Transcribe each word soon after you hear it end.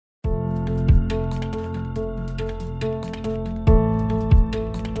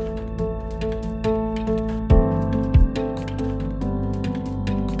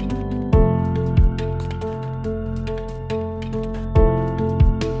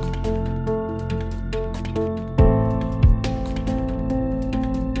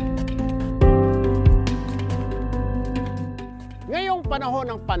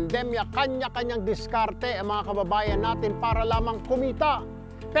pandemya, kanya-kanyang diskarte ang mga kababayan natin para lamang kumita.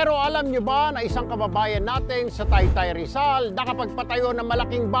 Pero alam nyo ba na isang kababayan natin sa Taytay, Rizal, nakapagpatayo ng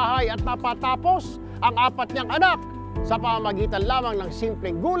malaking bahay at napatapos ang 4 niyang anak sa pamamagitan lamang ng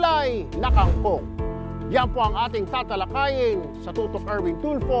simpleng gulay na kangkong. Yan po ang ating tatalakayin sa Tutok Erwin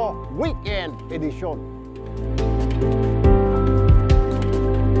Tulfo Weekend Edition.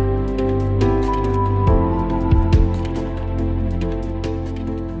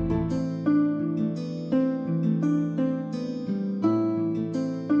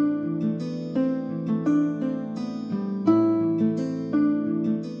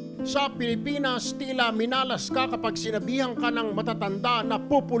 Sa Pilipinas, tila minalas ka kapag sinabihan ka ng matatanda na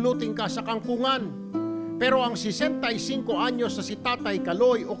pupulutin ka sa kangkungan. Pero ang 65 anyos na si Tatay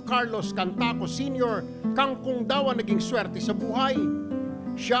Kaloy o Carlos Cantaco Sr., kangkung daw ang naging swerte sa buhay.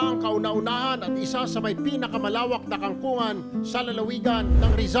 Siya ang kauna-unahan at isa sa may pinakamalawak na kangkungan sa lalawigan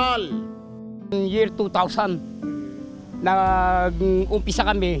ng Rizal. Year 2000, nag-umpisa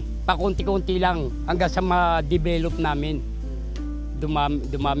kami, pakunti-kunti lang hanggang sa ma-develop namin.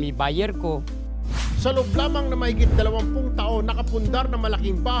 Dumami buyer ko. Sa loob lamang na mahigit 20 taon, nakapundar na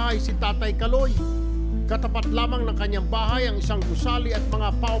malaking bahay si Tatay Kaloy. Katapat lamang ng kanyang bahay ang isang gusali at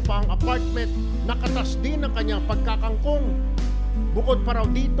mga paupahang apartment na katas din ng kanyang pagkakangkong. Bukod pa raw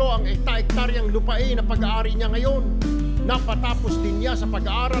dito ang ekta-ektaryang lupain na pag-aari niya ngayon. Napatapos din niya sa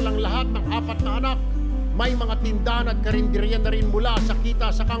pag-aaral ang lahat ng 4 na anak. May mga tindahan at karinderya na rin mula sa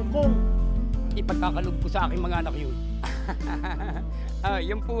kita sa kangkong. Ipagkakalog ko sa aking mga anak yun.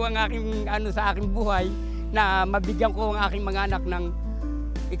 Yan po ang aking sa aking buhay, na mabigyan ko ang aking mga anak ng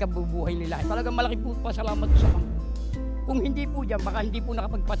ikabubuhay nila. Talagang malaki po pasalamat ko sa kampo. Kung hindi po diyan, baka hindi po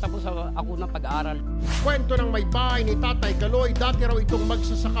nakapagpatapos ako ng pag-aaral. Kwento ng may bahay ni Tatay Kaloy, dati raw itong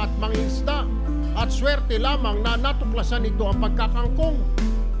magsasaka at mangingisda. At swerte lamang na natuklasan ito ang pagkakangkong.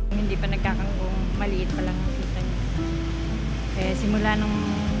 Hindi pa nagkakangkong, maliit pa lang ang kita niya. Kaya simula nung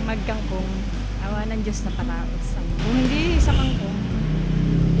magkangkong, awa ng Diyos na paraos. Kung hindi sa kangkong,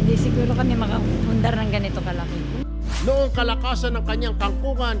 hindi siguro kami makapundar ng ganito kalaki. Noong kalakasan ng kanyang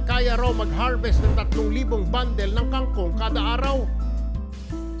kangkungan, kaya raw mag-harvest ng 3,000 bundle ng kangkong kada araw.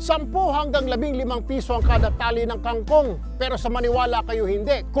 10 hanggang 15 piso ang kada tali ng kangkong. Pero sa maniwala kayo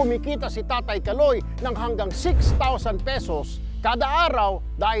hindi, kumikita si Tatay Kaloy ng hanggang 6,000 pesos kada araw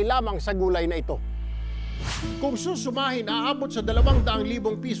dahil lamang sa gulay na ito. Kung susumahin, aabot sa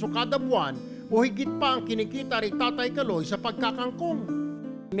 200,000 piso kada buwan o higit pa ang kinikita ni Tatay Kaloy sa pagkakangkong.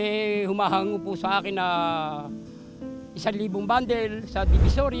 May humahango po sa akin na 1,000 bundle sa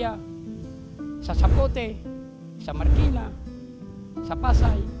Divisoria, sa Sapote, sa Marikina, sa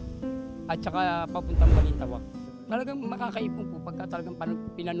Pasay, at saka papuntang Balintawak. Talagang makakaipon po pagka talagang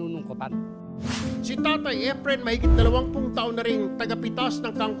pinanunungkutan. Si Tatay Efren, mahigit 20 taon na ring tagapitas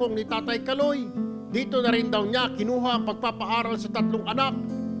ng kangkong ni Tatay Kaloy. Dito na rin daw niya kinuha ang pagpapaaral sa 3 anak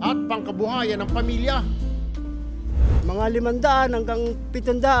at pangkabuhayan ng pamilya. Mga 500 hanggang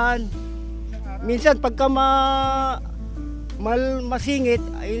 700. Minsan pagka masingit,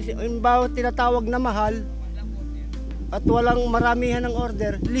 yung bawat tinatawag na mahal at walang maramihan ng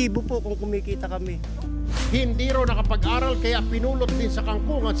order, 1,000 po kung kumikita kami. Hindi raw nakapag-aral kaya pinulot din sa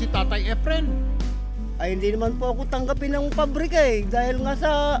kangkungan si Tatay Efren. Ay hindi naman po ako tanggapin ng pabrika dahil nga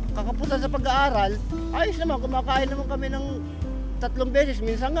sa kakapusan sa pag-aaral, ayos naman, kumakain naman kami ng 3 beses,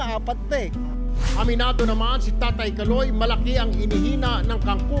 minsan nga 4 pa Aminado naman si Tatay Kaloy, malaki ang inihina ng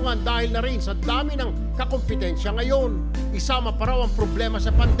kangkungan dahil na rin sa dami ng kakompetensya ngayon. Isama pa raw ang problema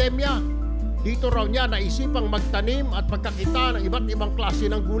sa pandemya. Dito raw niya naisipang magtanim at pagkakita ng iba't ibang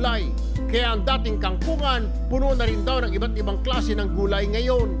klase ng gulay. Kaya ang dating kangkungan, puno na rin daw ng iba't ibang klase ng gulay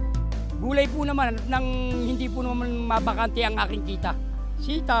ngayon. Gulay po naman, hindi po naman mabakante ang aking kita.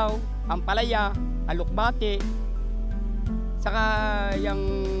 Sitaw, ampalaya, alokbate, saka yung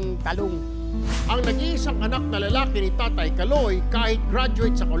talong. Ang nag-iisang anak na lalaki ni Tatay Kaloy, kahit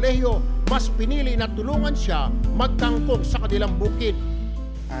graduate sa kolehiyo, mas pinili na tulungan siya magkangkong sa kanilang bukid.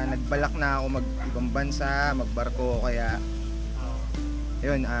 Nagbalak na ako mag-ibang bansa, magbarko, kaya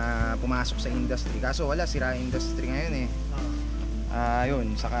yun, pumasok sa industry. Kaso wala, sira industry ngayon yun,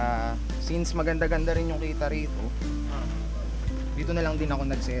 saka since maganda-ganda rin yung kita rito, dito na lang din ako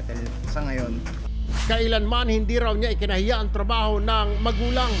nagsettle sa ngayon. Kailanman hindi raw niya ikinahiya ang trabaho ng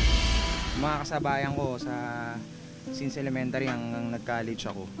magulang. Mga kasabayan ko since elementary hanggang nag-college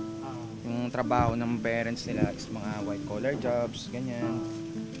ako, yung trabaho ng parents nila is mga white collar jobs, ganyan.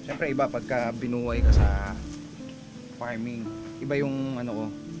 Siyempre iba pagka binuhay ka sa farming, iba yung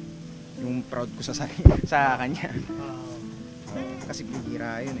yung proud ko sa kanya. Kasi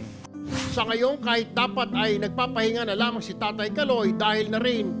bihira yun Sa ngayon, kahit dapat ay nagpapahinga na lamang si Tatay Kaloy dahil na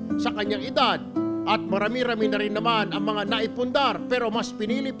rin sa kanyang edad at marami-rami na rin naman ang mga naipundar, pero mas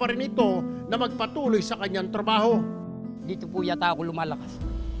pinili pa rin ito na magpatuloy sa kanyang trabaho. Dito po yata ako lumalakas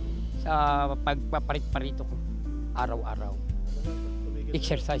sa pagpaparit-parito ko araw-araw.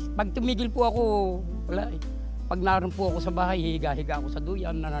 Exercise. Pag tumigil po ako, wala eh. Pag naroon po ako sa bahay, higa-higa ako sa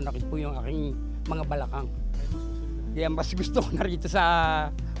duyan, nananakit po yung aking mga balakang. Kaya mas gusto ko na rito sa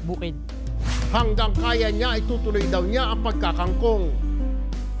bukid. Hanggang kaya niya, itutuloy daw niya ang pagkakangkong.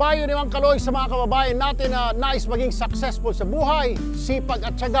 Payo ni Mang Kaloy sa mga kababayan natin na nais maging successful sa buhay, sipag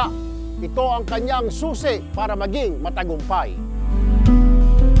at tiyaga. Ito ang kanyang susi para maging matagumpay.